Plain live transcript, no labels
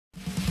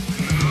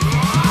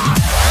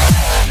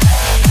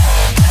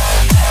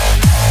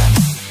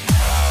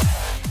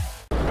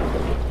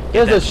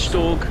there's that a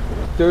stog.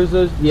 There's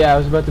a, yeah, I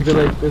was about to be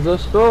like, there's a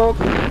stog.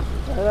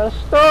 There's a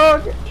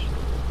stog.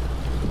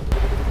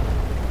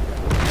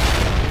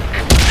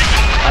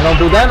 I don't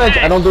do damage.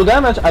 I don't do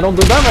damage. I don't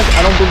do damage.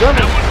 I don't do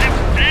damage. That one did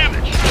some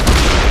damage.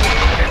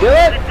 Do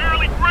it. You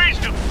barely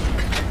grazed him.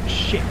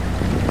 Shit.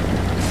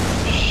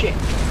 Shit.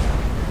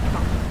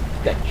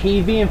 That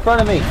TV in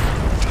front of me.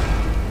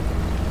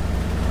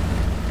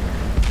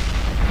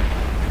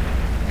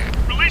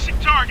 Releasing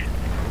target.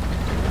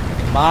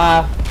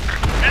 My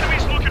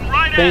Enemies looking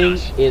right at thing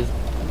us. is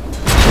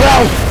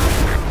close.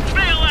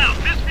 Bail out.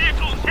 This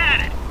vehicle's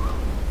headed.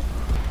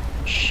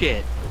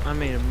 Shit. I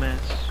made a mess.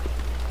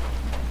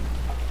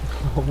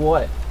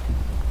 What?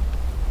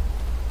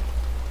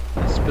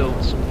 I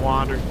spilled some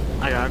water.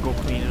 I gotta go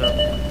clean it up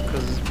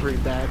because it's pretty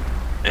bad.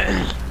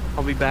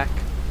 I'll be back.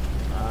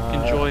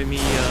 Enjoy me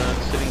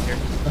sitting here.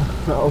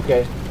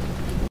 Okay.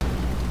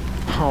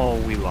 Oh,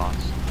 we lost.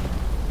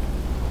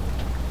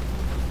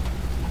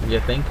 You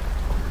think?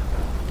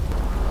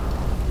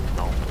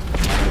 No.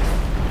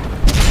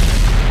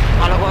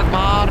 Allahu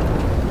Akbar.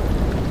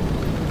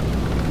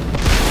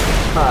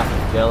 Ha,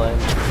 Dylan.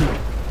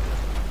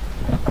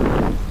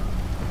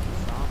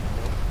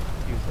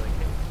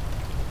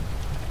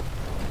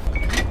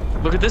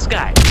 Look at this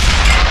guy.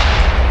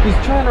 He's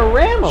trying to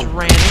ram Just him.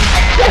 ran in.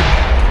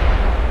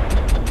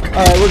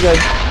 Alright, we're good.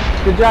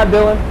 Good job,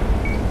 Dylan.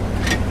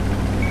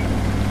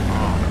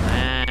 Oh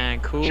man,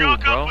 cool,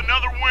 Chalk bro. up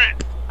another win.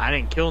 I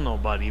didn't kill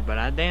nobody, but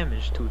I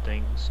damaged 2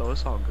 things, so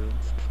it's all good.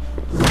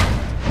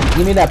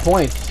 Give me that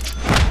point.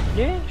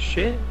 Yeah,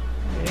 shit.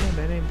 Yeah,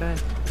 that ain't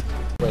bad.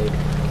 Wait.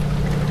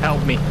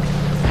 Help me.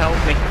 Help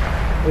me.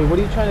 Wait, what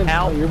are you trying to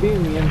Help. do? You're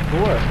beating me in 4.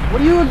 What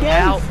are you against?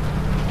 Help.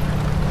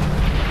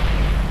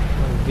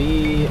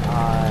 Me?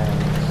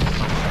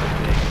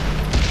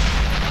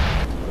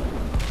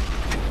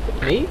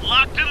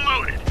 Locked and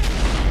loaded.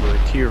 We're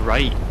to your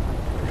right.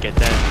 Get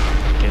that.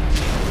 Get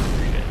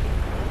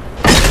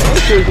Hey,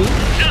 Susie.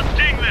 Just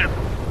ding them.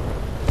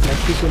 Can I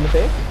shoot you in the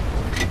face?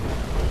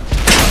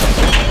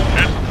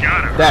 That's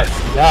gotta hurt. That's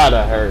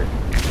gotta hurt.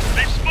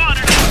 They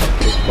spotted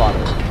us. They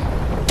spotted us.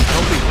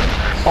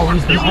 shit. Oh,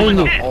 he's behind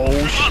me. Hit. Oh, We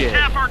lost shit.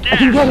 half our I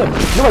can gas. get him.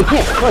 No, I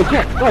can't. No, I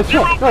can't. No, I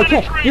can't. No, I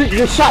can't.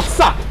 Your shots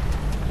suck.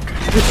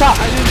 Your shot.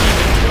 I didn't even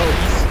know.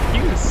 He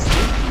was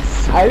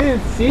sneaky. I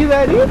didn't see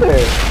that either.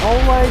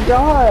 Oh my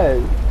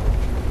god.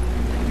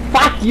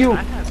 Fuck you.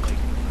 I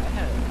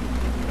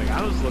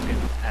was looking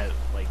at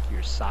like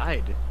your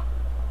side.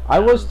 I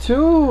was I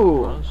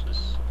too. was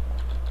just.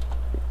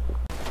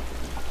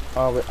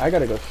 Oh, wait, I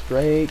gotta go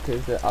straight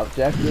because the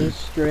objective's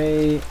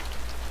straight.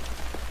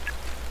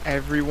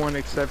 Everyone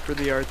except for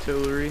the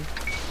artillery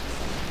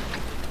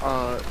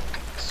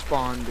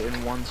spawned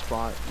in one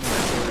spot. The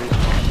artillery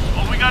spawned.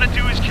 All we gotta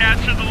do is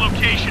capture the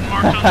location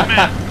marked on the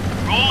map.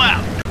 Roll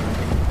out.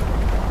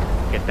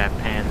 Get that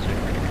Panzer.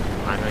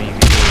 I know you can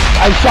do it.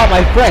 I shot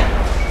my friend.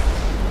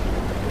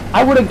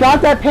 I would have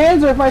got that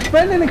Panzer if my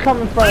friend didn't come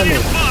in front of me.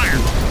 Ready to fire.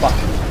 Fuck.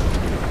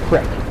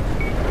 Prick.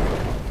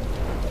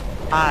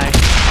 Hi.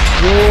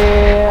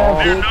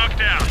 Yeah. They're bitch.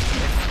 knocked out.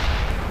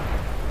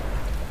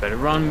 Better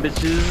run,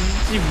 bitches.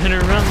 You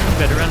better run.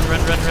 Better run, run,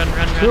 run, run,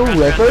 run, Two run,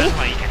 Rippers? run,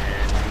 run.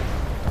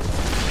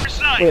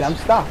 Precise. Wait, I'm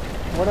stuck.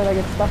 What did I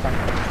get stuck on?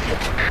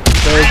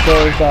 There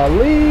goes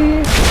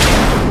Lee.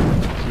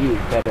 You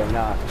better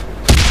not.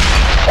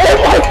 Oh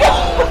my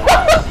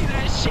god! See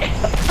that shit?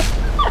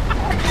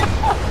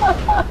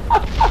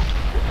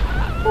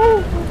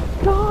 Oh my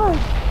god!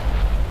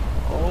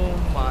 Oh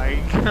my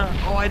god.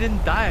 Oh, I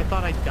didn't die. I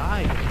thought I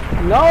died.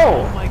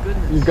 No! Oh my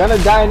goodness. You're gonna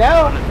die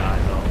now? I'm gonna die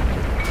though.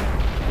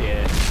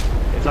 Yeah.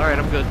 It's alright,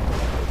 I'm good.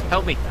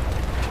 Help me.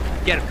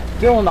 Get him.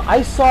 Dylan,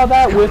 I saw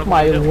that with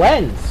my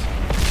lens.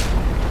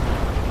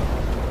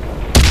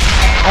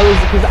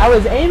 Because I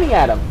was aiming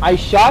at him. I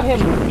shot him.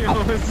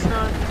 No, it's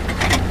not.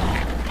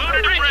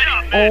 Loaded and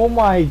ready, man. Oh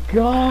my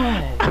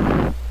god!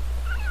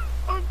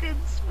 Fucking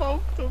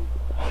smoked him.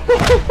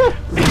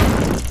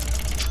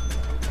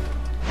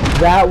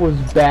 That was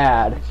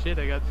bad. Shit,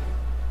 I got.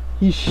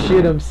 He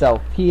shit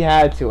himself. He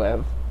had to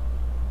have.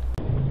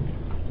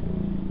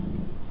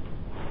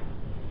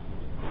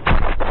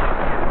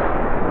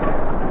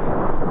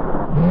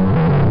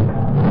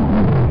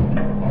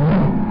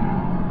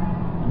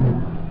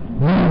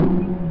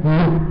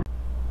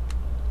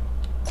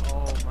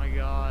 Oh my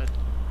god.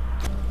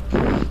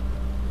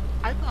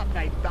 I thought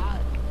I died.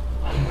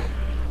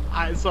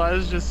 So I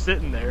was just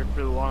sitting there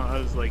for the long. I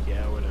was like,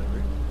 yeah,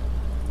 whatever.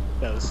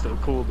 That was still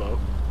cool though.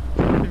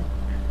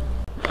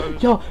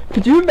 Yo,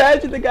 could you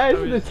imagine the guys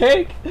in the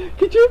tank?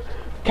 Could you?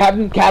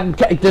 Captain,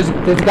 there's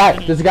a guy.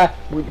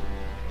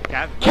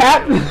 Captain.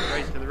 Captain! To the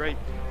right, to the right.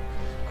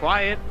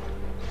 Quiet.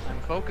 I'm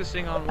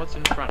focusing on what's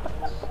in front of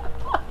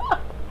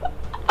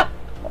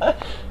us.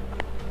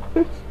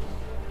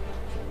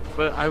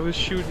 But I was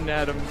shooting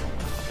at him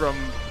from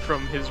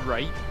his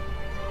right,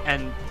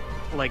 and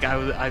like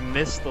I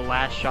missed the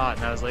last shot,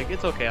 and I was like,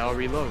 it's okay, I'll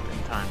reload in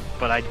time.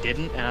 But I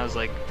didn't, and I was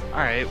like, all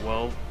right,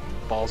 well,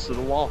 balls to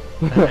the wall.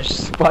 And I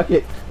just Fuck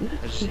it.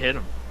 hit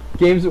him.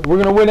 We're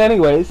gonna win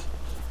anyways.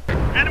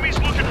 Enemies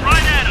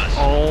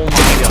Oh my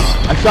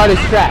god. I shot his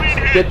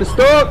tracks. Get the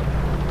stop.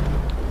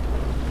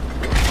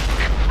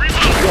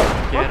 Yo,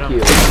 Get fuck him.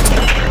 you.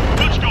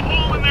 Punched a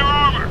hole in their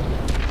armor.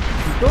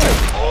 Good.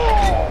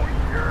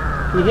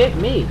 He hit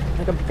me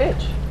like a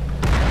bitch.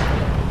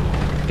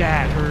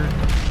 That hurt.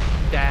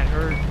 That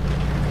hurt.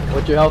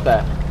 What's your health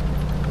at? 1.5.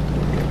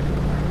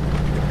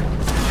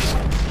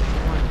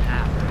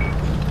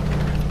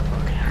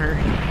 Fucking hurt.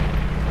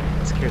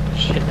 That scared the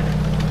shit out of me.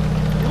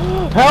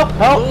 Help!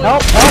 Help!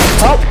 Help! Help!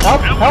 Help!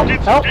 Help! Help!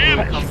 Help!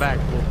 Damn. Come back.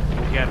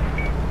 We'll get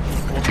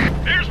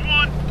him. There's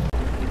one.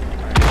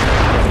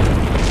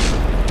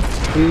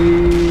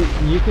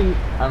 You can.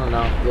 I don't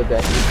know. You're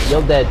dead.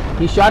 You're dead.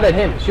 He shot at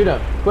him. Shoot him.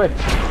 Quick.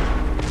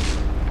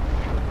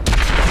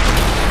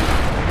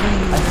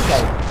 I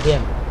shot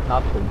him,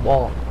 not the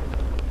wall.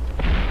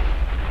 I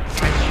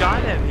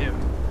shot at him.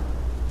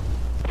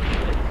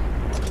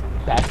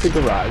 Back to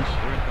garage.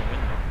 Where's the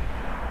window?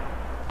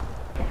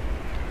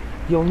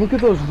 Yo, look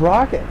at those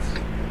rockets.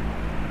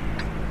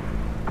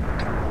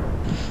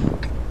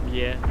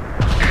 Yeah.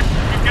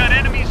 We've got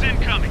enemies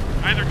incoming.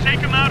 Either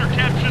take them out or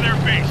capture their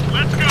base.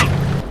 Let's go.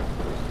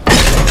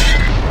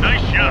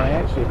 Nice Oh, I shot.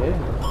 actually did.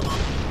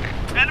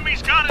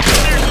 Enemies got us in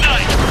their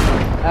sights.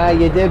 Ah,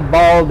 you did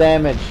ball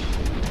damage.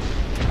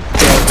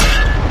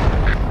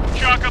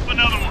 Chalk up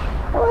another one.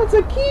 Oh, it's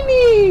a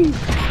Kini!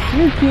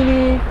 You're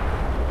Kini.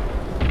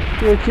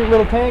 You're a cute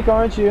little tank,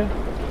 aren't you?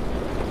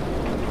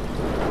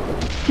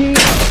 Kini.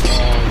 Oh,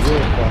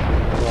 you're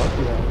fucking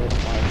lucky on this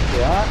one.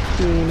 Yeah,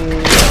 Kini.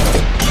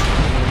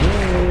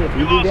 If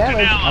you do lost an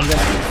damage, ally. I'm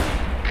gonna.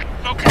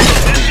 Focus on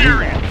this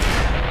area.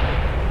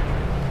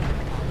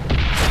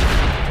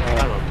 I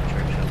love the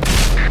church.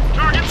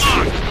 Target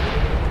locked.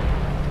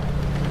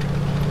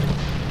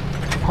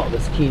 Oh,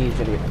 this Kini's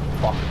gonna get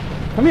fucked.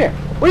 Come here.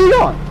 Where are you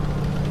going?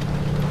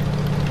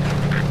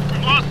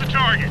 We've lost the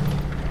target.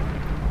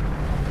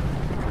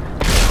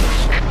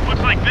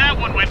 Looks like that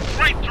one went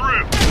right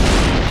through.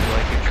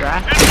 Like your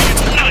track? Enemy in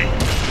sight.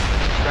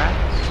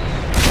 Tracks?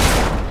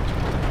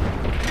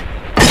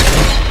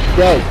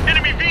 Dead.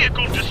 Enemy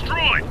vehicle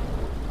destroyed.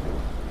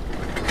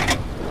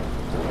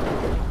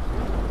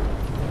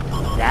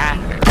 Yeah.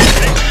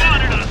 They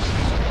spotted us.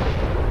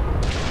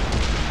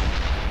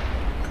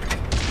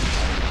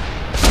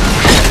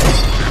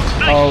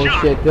 Nice Oh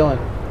shot. shit, Dylan.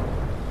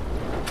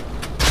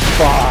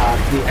 Fuck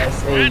the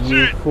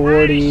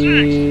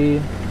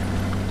SAU-40.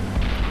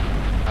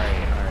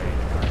 Alright.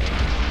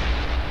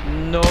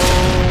 No,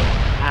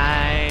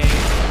 I'm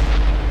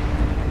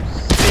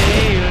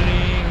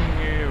sailing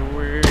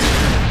away.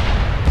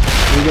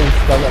 You're getting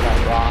stuck at that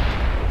rock.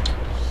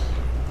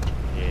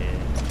 Yeah.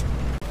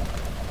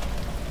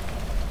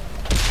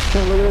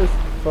 Look at this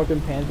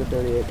fucking Panther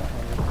 38 behind me.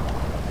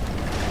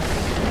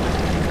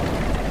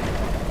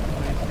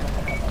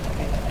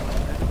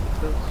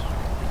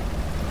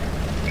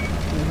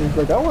 He's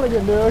like, I want to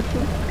get into action.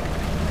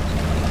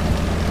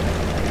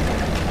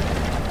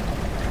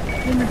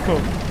 Let me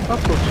come.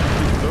 I've got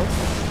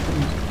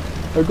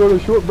some I got a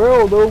short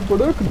barrel though,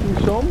 but I could do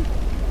some.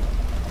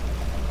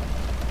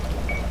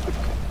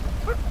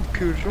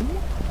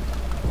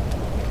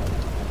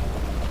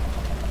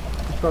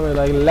 He's probably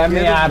like, let me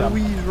at him.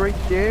 Louise right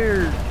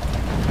there.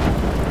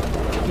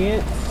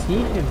 Can't see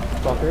him,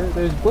 fucker.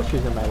 There's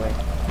bushes in my way.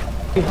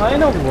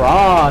 Behind a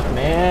rock,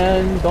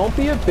 man. Don't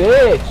be a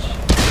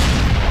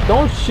bitch.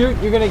 Don't shoot,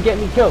 you're gonna get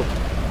me killed.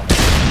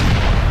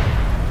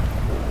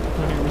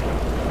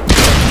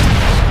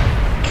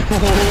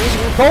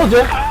 Told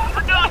ya.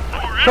 We're done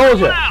for. Told Everyone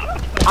ya.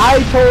 out.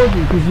 I told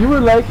you, because you were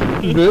like,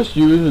 this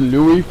use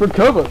Louis for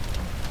cover.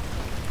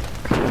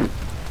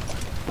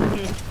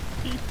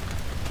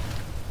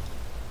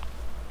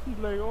 He's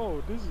like,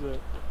 oh, this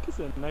is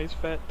a nice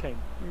fat tank.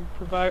 You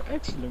provide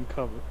excellent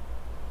cover.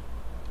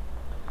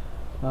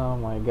 Oh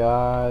my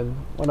god.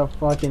 What a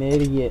fucking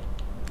idiot.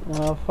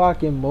 What a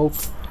fucking mope.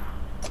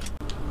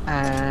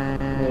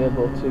 I'm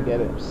Able to get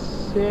it.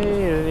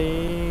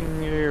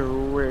 sailing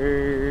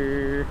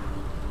away.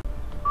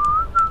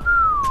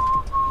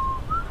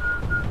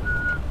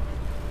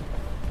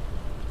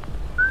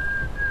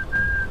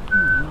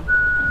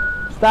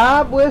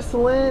 Stop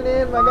whistling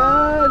in my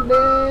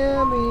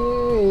goddamn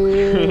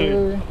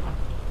ear.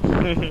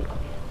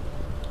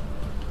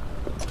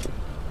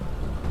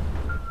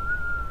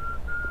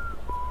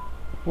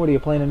 What are you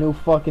playing, a new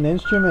fucking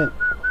instrument?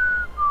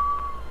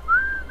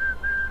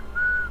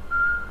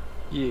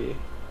 Yeah.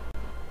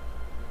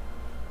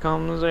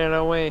 Come sail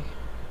away.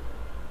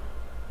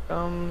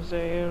 Come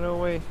sail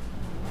away.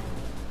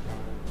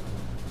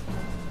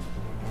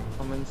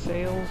 Come and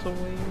sails away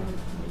with me.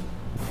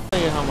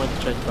 Tell you how much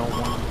I don't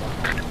want.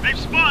 They've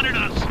spotted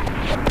us.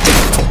 I'm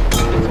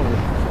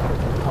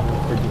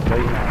for you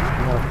right now.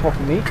 You wanna fuck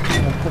with me? You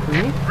wanna fuck with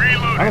me? I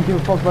Reloading. don't give a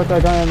fuck about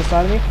that guy on the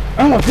side of me. I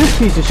don't want this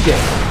piece of shit.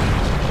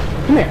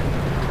 Come here.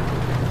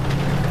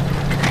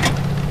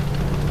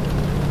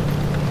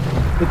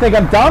 You think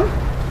I'm dumb?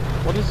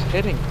 What is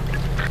hitting?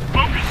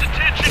 Focus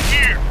attention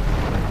here.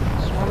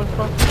 This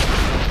motherfucker?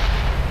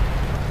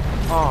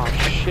 Oh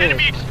shit.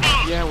 Enemy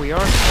exposed. Yeah, we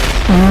are.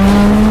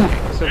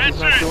 Except he's That's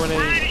not it. doing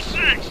We're any.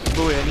 86.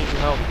 Louis, I need your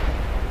help.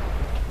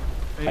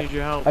 I need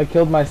your help. I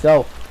killed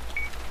myself.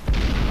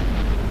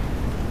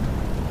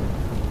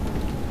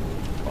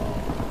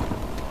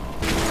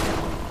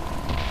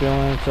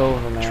 Dylan, it's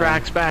over, man.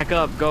 Tracks back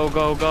up. Go,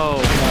 go, go.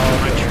 No,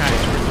 my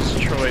tracks were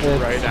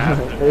destroyed right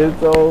after.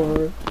 It's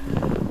over.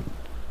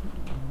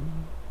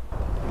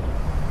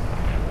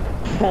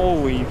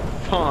 Holy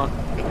fuck.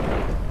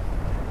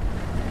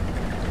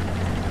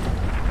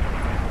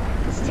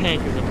 This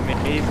tank is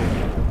amazing.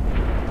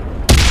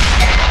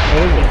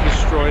 You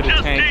destroyed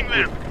a tank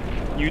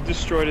with, you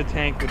destroyed a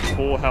tank with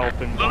full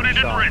health in one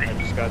shot. I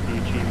just got the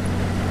achievement.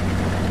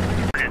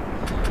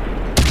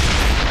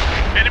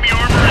 Enemy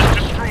armor is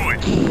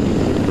destroyed.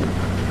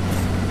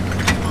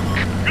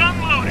 Gun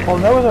loaded. Oh,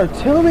 that was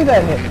artillery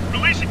that hit.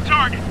 Releasing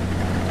target.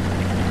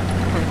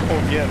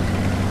 Oh yeah.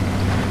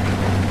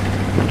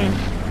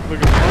 Look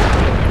at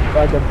that. If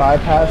I could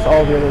bypass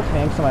all the other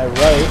tanks on my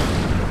right.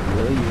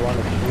 Really, you want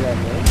to shoot at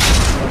me? You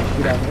want to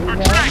shoot at me Our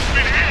now? track's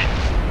been hit.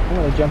 I'm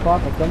gonna jump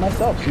off and kill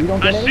myself, so you don't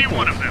get I anything. see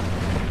one of them.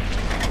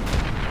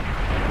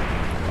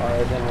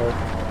 Alright, then we'll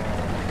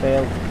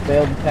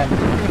failed attempt.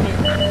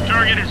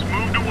 Target has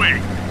moved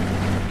away.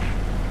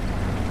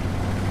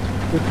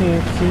 You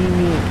can't see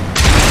me.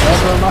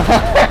 Never mind.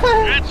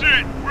 That's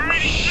it. We're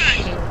 86.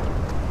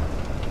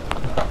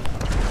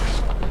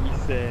 He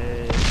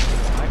said,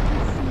 I can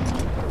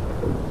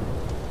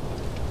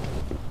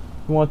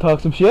You wanna talk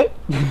some shit?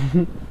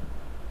 see.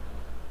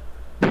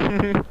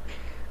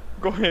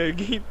 Go ahead,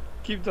 keep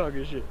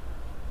talking shit.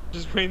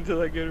 Just wait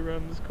until I get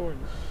around this corner.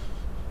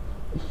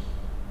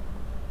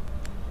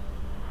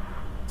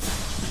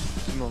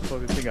 This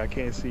motherfucker think I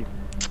can't see.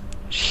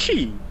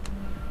 She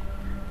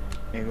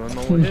ain't gonna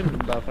know what hit him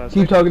about 5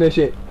 Keep seconds. talking that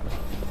shit.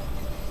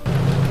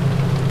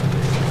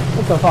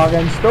 What the fuck?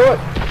 I stole it.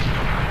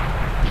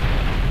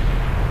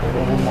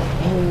 Oh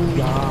my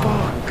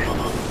god.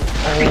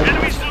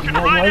 Enemies looking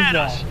What right was at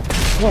that? us.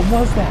 What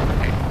was that?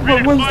 Ready What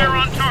to was fire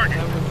that? on target.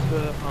 That was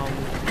the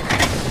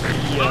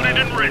Loaded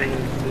and ready.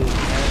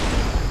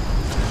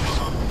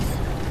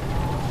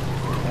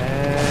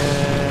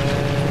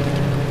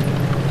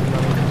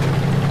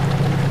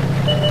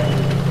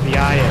 The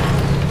IS.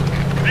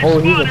 They've Oh,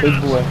 he's a spotted big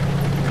us. boy.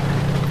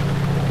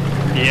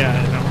 Yeah,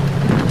 I know.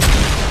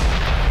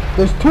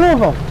 There's 2 of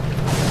them.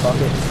 Fuck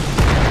it.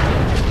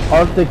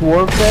 Arctic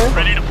warfare.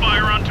 Ready to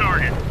fire on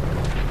target.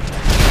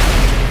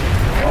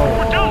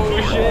 We're done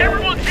for. shit.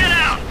 Everyone get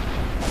out.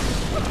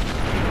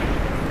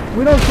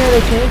 We don't stand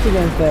a chance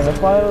against them. That's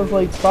why I was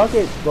like, fuck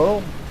it,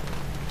 bro.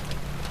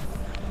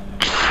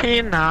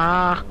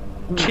 Chino.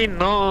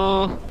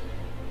 Chino.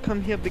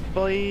 Come here, big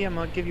boy. I'm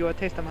gonna give you a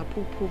taste of my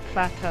poo-poo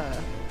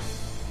platter.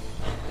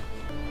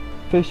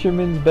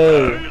 Fisherman's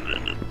Bay.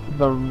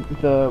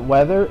 The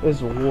weather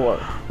is war.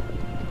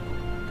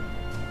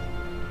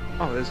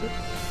 Oh, is it?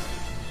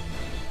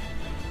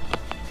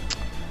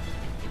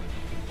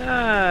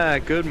 Ah,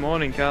 good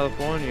morning,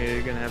 California.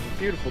 You're gonna have a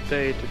beautiful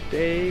day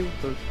today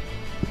with a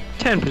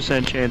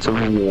 10% chance of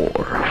war.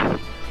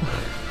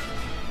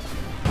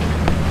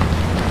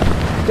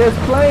 There's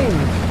planes.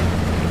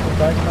 Is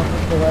that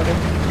something for weather?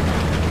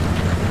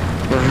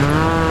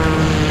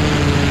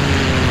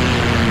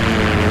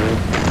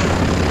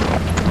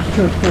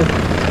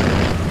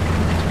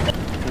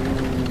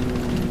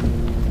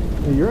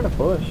 Hey, you're in a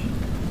bush.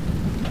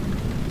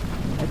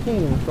 I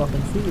can't even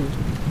fucking see you.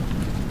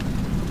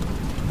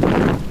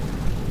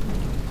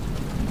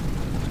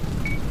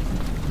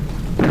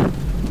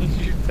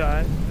 You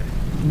died.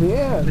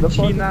 Yeah, The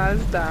fucking- China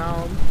is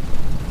down.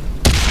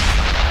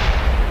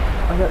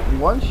 I got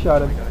one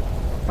shot of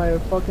my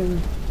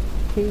fucking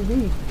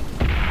TV.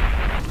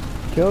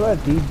 Kill that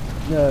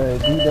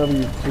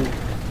DW2.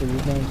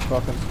 His name's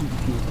fucking Sweet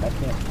Tea. I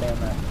can't stand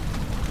that.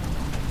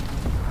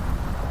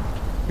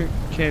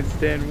 Can't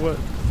stand what?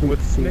 Sweet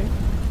What's his tea. name?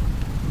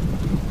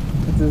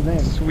 What's his name?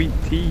 Sweet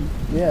tea.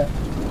 Yeah.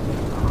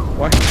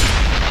 Why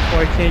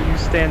can't you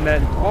stand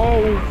that?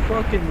 Oh,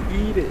 fucking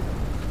eat it.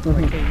 Why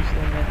can't you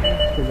stand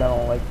that? Because I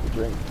don't like the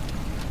drink.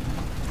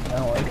 I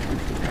don't like it.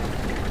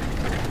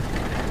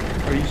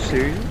 Are you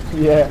serious?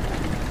 Yeah.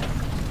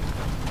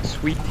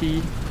 Sweet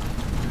tea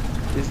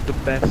is the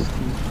best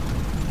tea.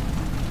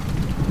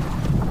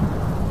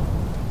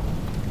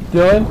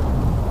 Dylan?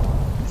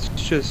 It's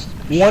just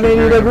 180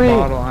 sugar in a degree.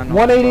 bottle, I know.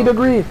 180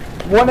 degree.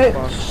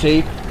 Fuck.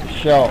 Safe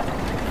shelf.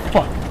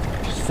 Fuck.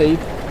 Safe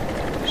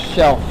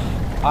shelf.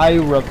 I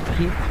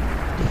repeat.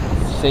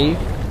 Safe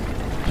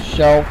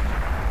shelf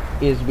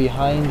is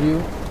behind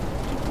you.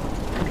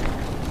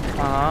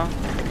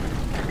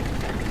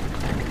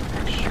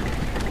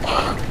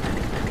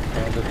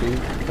 And the dude,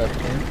 that's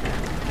me.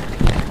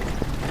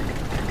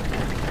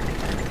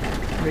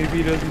 Maybe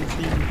he doesn't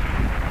see me.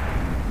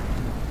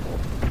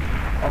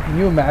 Oh, can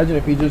you imagine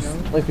if he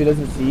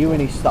doesn't see you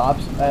and he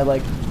stops at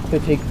like to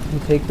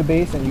take the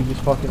base and you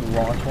just fucking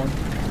launch one?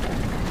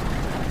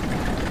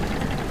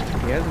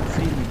 He hasn't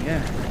seen me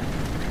yet.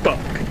 Fuck.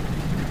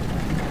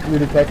 You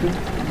detected?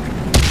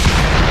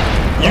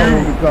 You.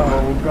 Go.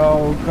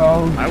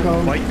 I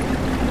will fight you.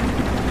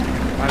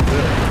 I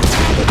will.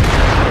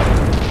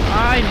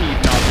 I need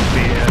nothing.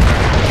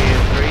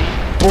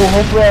 Oh,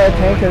 hopefully that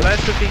tank is...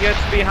 Unless if he gets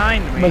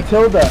behind me.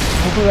 Matilda.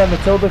 Hopefully that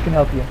Matilda can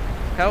help you.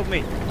 Help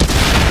me.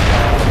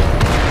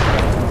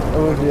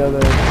 What was the other?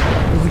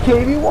 Was the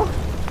KB one?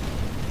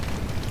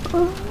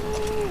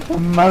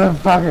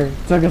 Motherfucker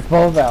took us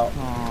both out.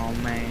 Oh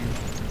man.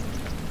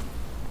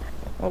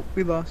 Oh,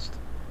 we lost.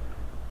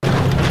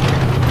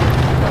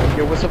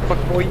 Yo, what's up, fuck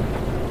boy?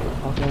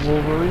 Fucking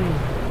Wolverine.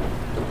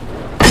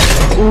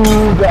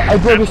 Ooh, I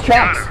broke his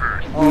tracks.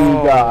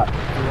 Oh, got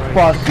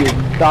fucking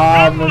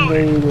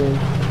dominated.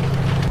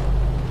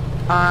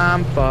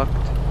 I'm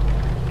fucked.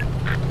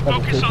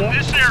 Focus on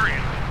this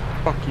area.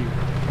 Fuck you.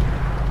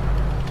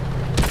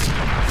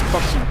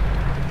 Fuck you.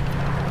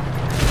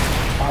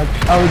 I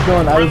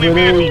was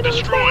literally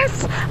Destroyed.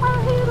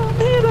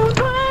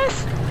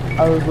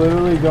 I was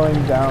literally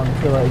going down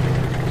to like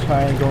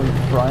try and go in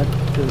front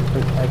to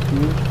protect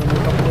you from a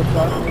couple of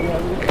shots maybe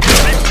at least.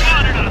 They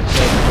spotted us.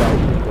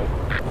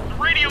 The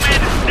radio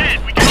man is dead.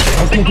 We can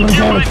Okay, only give me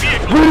secure my damage.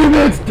 vehicle. Radio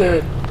man's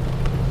dead.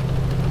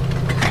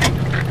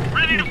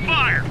 Ready to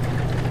fire.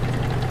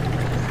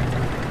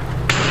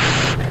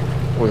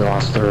 We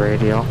lost the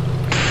radio.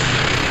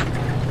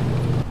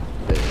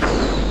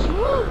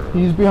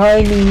 He's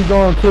behind me, he's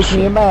gonna kick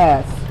me in my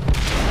ass.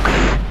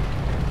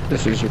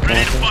 This is your Ready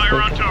to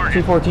fire on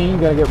target. 214, you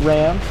gotta get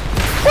rammed.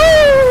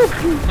 This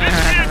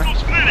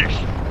vehicle's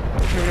finished.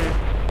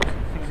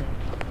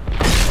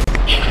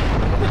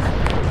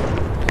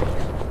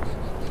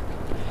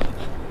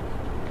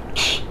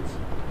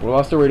 We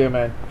lost the radio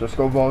man, just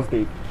go balls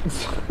deep.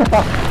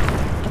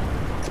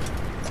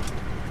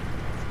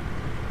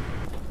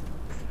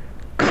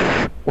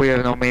 We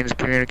have no means of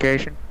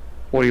communication.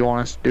 What do you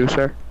want us to do,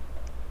 sir?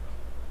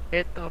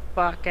 Hit the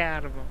fuck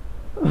out of him.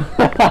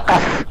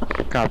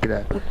 Copy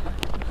that.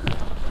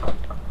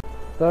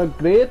 The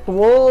Great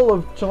Wall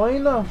of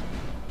China.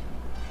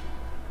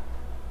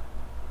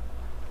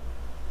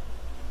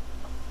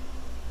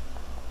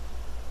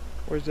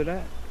 Where's it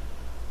at?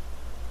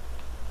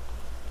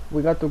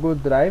 We got to go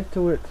drive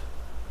to it.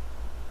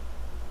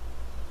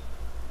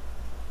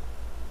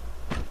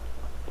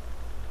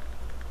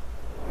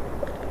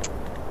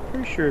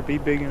 Pretty sure it'd be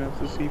big enough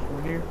to see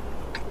from here.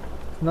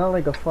 It's not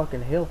like a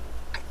fucking hill.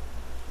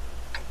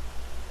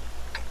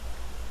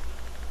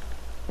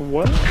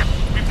 What?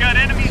 We've got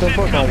enemies So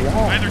fucking incoming.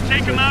 wall. Either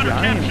take them out or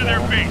Giant capture their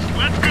wall. base.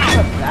 Let's go. It's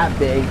not that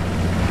big.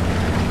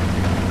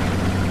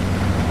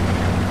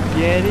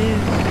 Yeah, it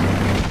is.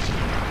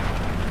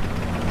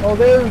 Oh,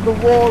 there's the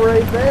wall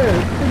right there.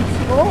 It's pretty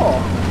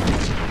small.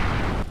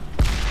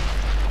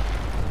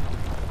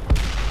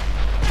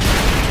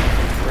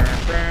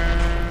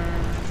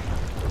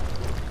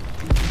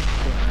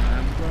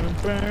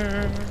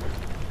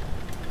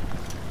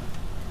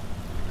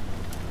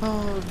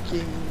 Oh,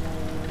 game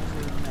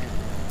over, man.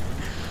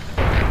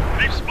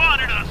 They've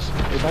spotted us.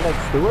 Is that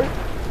Stewart?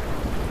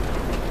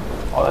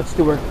 Oh, that's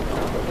Stewart.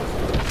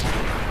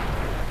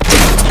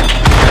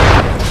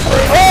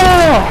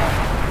 Oh!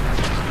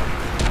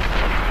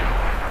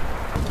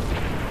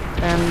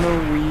 And the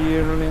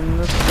wheel in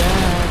the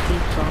sky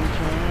keeps on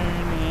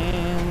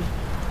turning.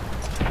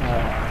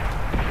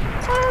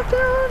 I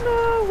don't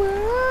know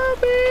where I'll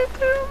be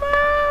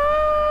tomorrow.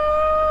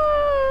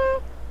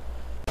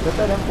 Is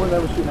that M4 that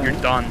was shooting at You're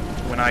me? done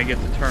when I get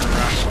to turn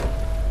around.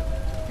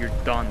 You're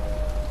done.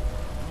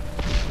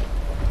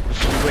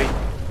 Just you wait.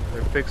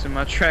 They're fixing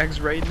my tracks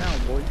right now,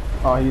 boy.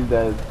 Oh, he's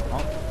dead.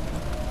 Oh.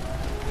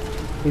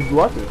 He's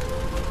lucky.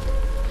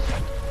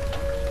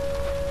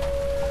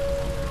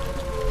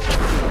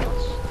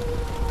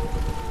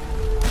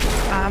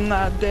 I'm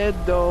not dead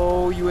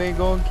though. You ain't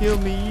gonna kill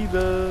me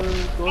either.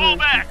 Go Fall ahead.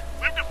 back.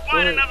 Live to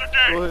fight another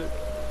day. Go ahead.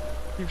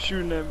 Keep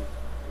shooting at me.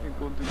 Ain't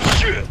gonna do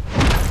shit.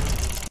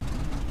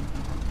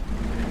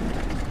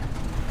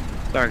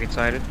 Target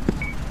sighted.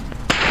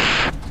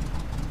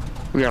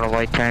 We got a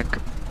light tank.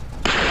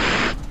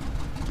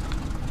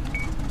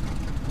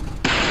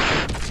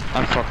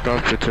 I fucked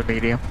up. It's a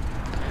medium.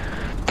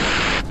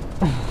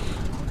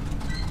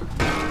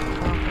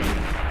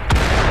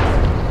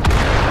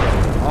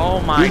 Oh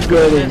my He's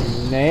goodness.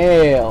 getting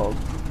nailed.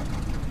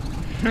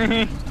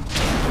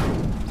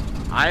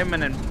 I'm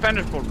an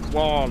impenetrable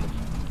wall of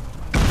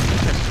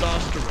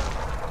testosterone.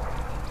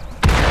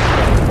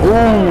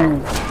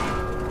 Ooh,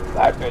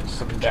 that did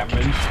some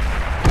damage.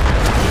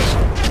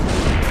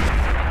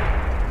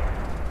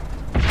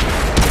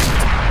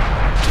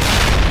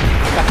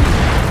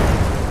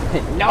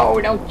 No,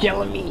 don't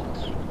kill me.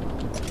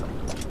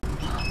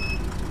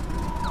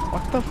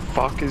 What the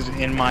fuck is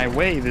in my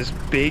way? This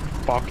big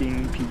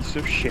fucking piece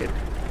of shit.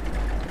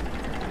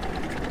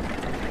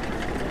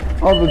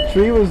 Oh, the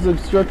tree was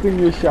obstructing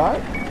your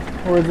shot?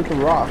 Or is it the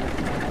rock?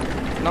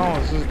 No,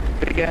 it's this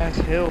big ass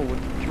hill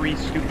with 3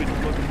 stupid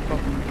looking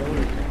fucking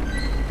pillars.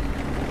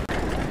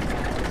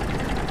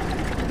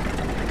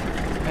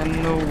 And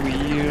the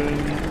wheel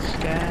in the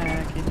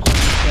sky keeps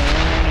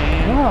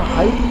turning. Yeah,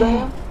 hype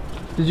there.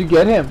 Did you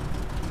get him?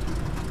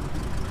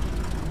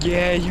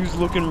 Yeah, he was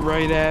looking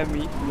right at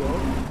me. Yo.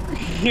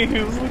 He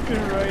was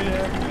looking right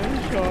at me.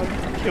 And shot,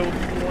 killed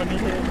him 1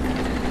 hit.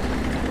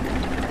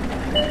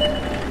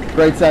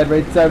 Right side,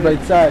 right side,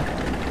 right side.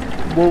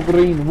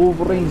 Wolverine,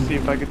 Wolverine. Let's see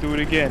if I can do it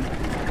again.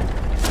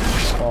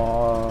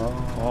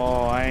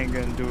 Oh, I ain't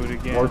gonna do it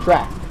again. More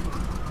track.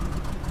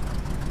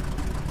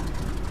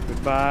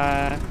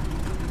 Goodbye.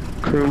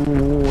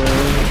 Cruel.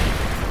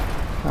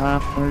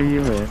 I'm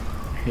leaving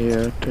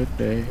here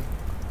today.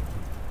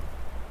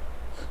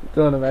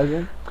 Don't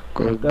imagine.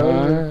 Goodbye. That would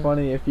have been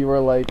funny if you were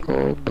like.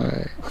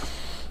 Goodbye.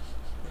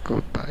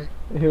 Goodbye.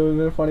 It would have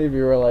been funny if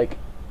you were like.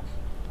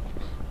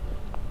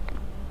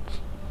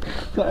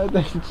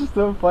 That's just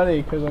so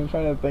funny because I'm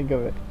trying to think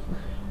of it.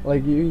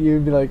 Like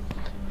you'd be like.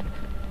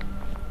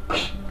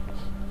 There's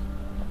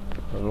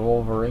a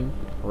Wolverine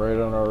right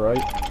on our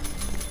right.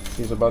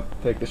 He's about to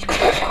take the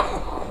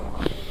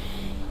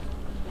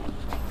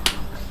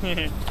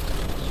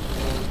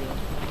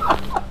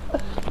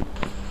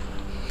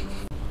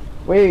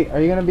Wait,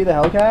 are you gonna be the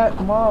Hellcat?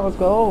 Come on, let's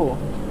go.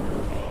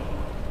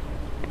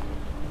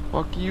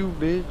 Fuck you,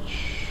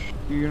 bitch.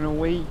 You're gonna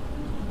wait.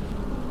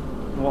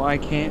 Well, I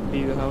can't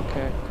be the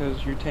Hellcat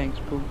because your tank's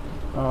poop.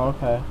 Oh,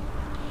 okay.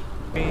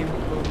 Aim for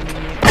me.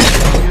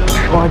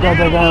 Oh, I got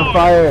that guy on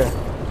fire.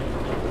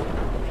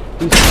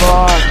 He's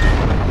fucked.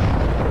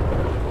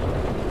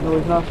 No,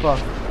 he's not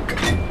fucked.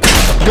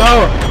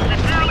 Go!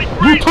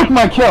 You took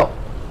my kill!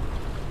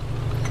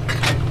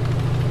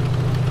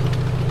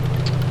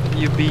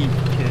 You beat,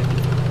 kid.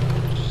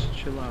 Just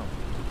chill out.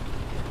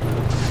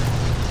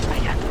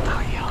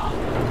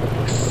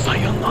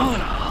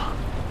 Sayonara!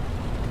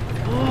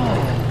 Oh.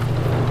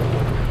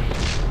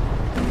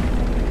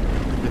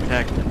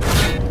 Detective.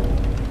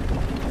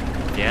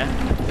 Yeah?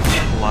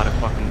 A lot of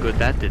fucking good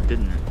that did,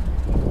 didn't it?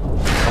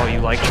 Oh, you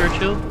like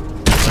Churchill?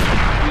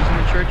 Using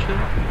the Churchill?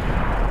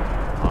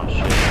 Oh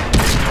shit.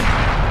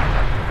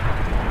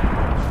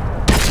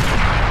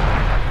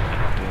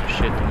 Doing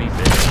shit to me,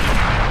 bitch.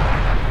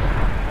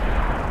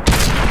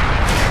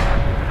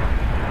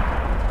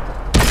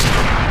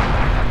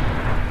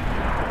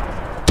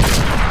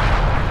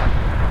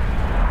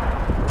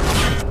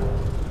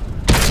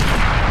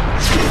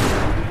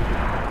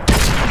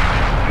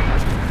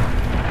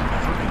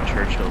 Fucking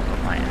Churchill's on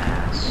my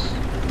ass.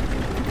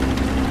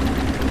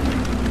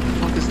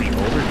 What the fuck is the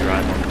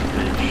overdrive on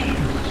this bitch?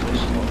 So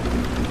slow.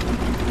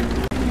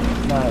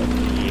 Nice.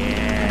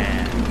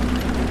 Yeah.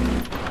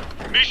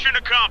 Mission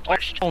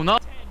accomplished. Oh no!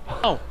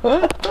 Oh!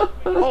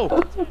 Oh!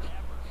 Did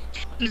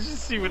you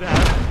just see what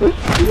happened?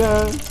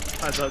 Yeah.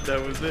 I thought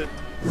that was it.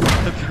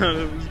 I thought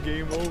it was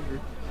game over.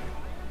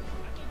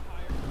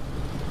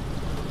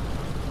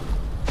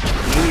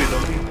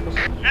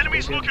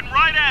 Enemies looking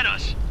right at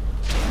us.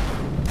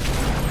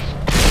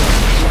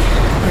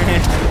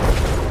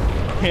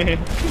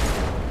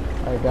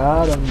 I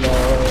got him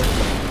though.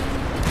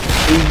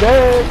 He's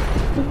dead.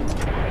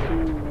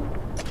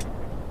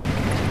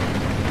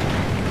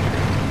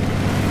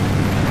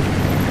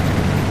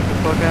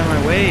 Fuck out of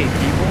my way,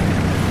 people.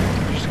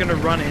 We're just gonna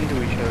run into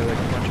each other like a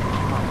bunch of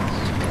punks.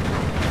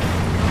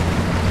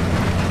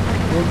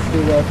 Let's do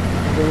that.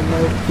 They're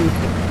nice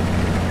people.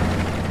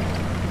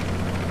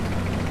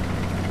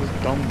 This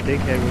dumb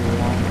dickhead with a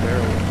long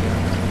barrel.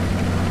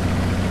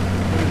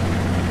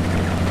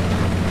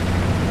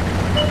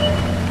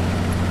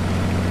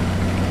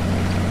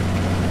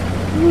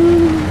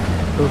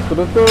 Oh,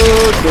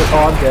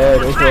 I'm dead.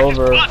 It's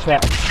over.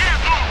 Chat.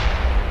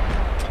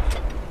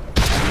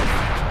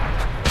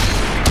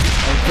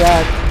 I'm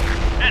cracked.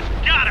 That's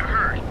gotta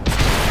hurt.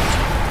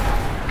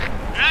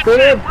 They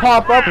didn't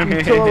pop up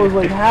until I was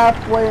like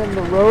halfway in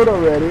the road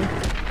already.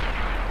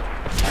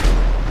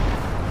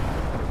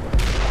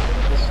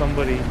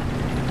 Somebody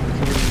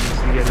needs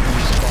to get a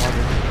new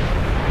spotter.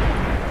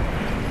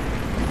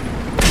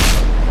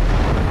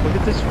 Look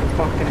at this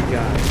fucking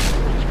guy.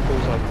 Just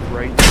pulls up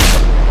right now.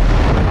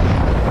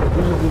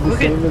 You just did the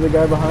same to the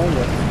guy behind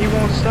us. He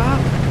won't stop.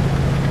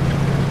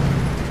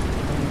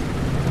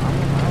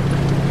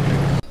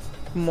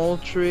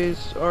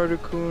 Moltres,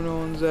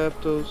 Articuno, and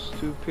Zapdos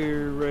to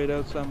appear right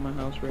outside my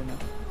house right now.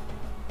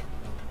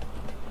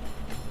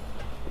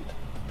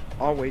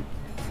 I'll wait.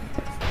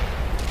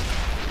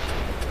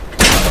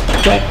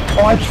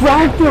 Oh, I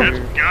tracked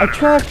him! I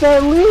tracked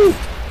that lead!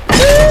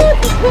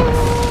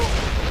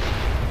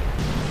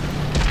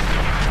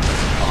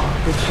 Oh,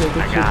 good shit,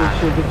 good shit, good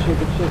shit, good shit,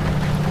 good shit.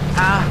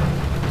 Ah!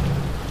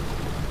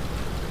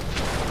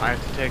 I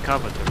have to take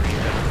cover to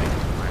regenerate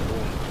my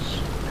wounds.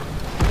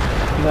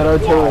 That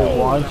artillery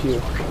wants you.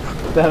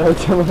 That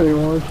artillery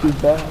wants you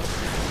back.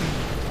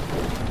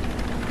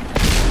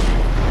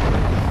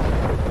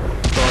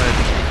 Go ahead.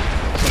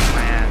 Suck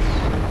my ass.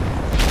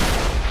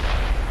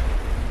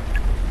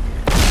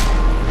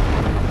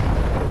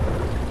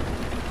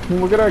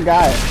 Look at our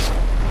guy.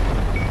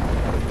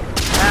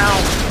 Ow!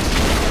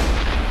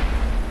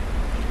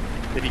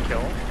 Did he kill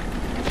him?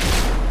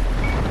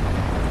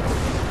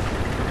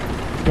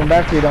 Come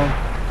back, Freedom.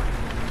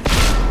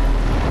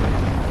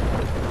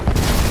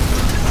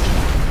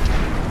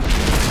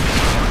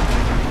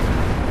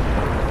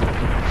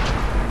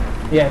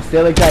 Yeah,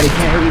 stay like that. He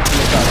can't hurt you from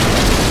the top.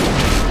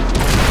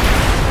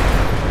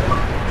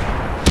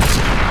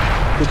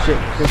 Good shit,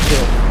 good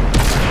shit.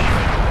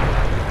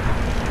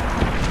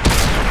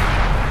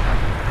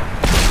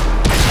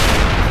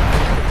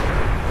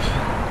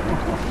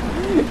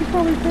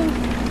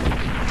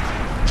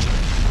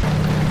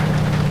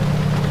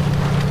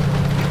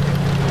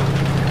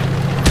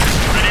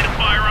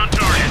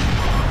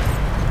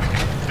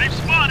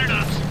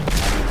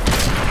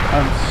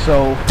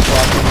 so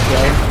fucking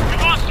good. You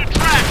lost the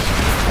track!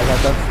 I got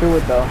that through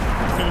it though.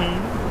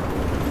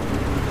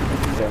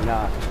 They're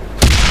not.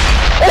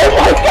 Oh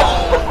my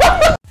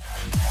god!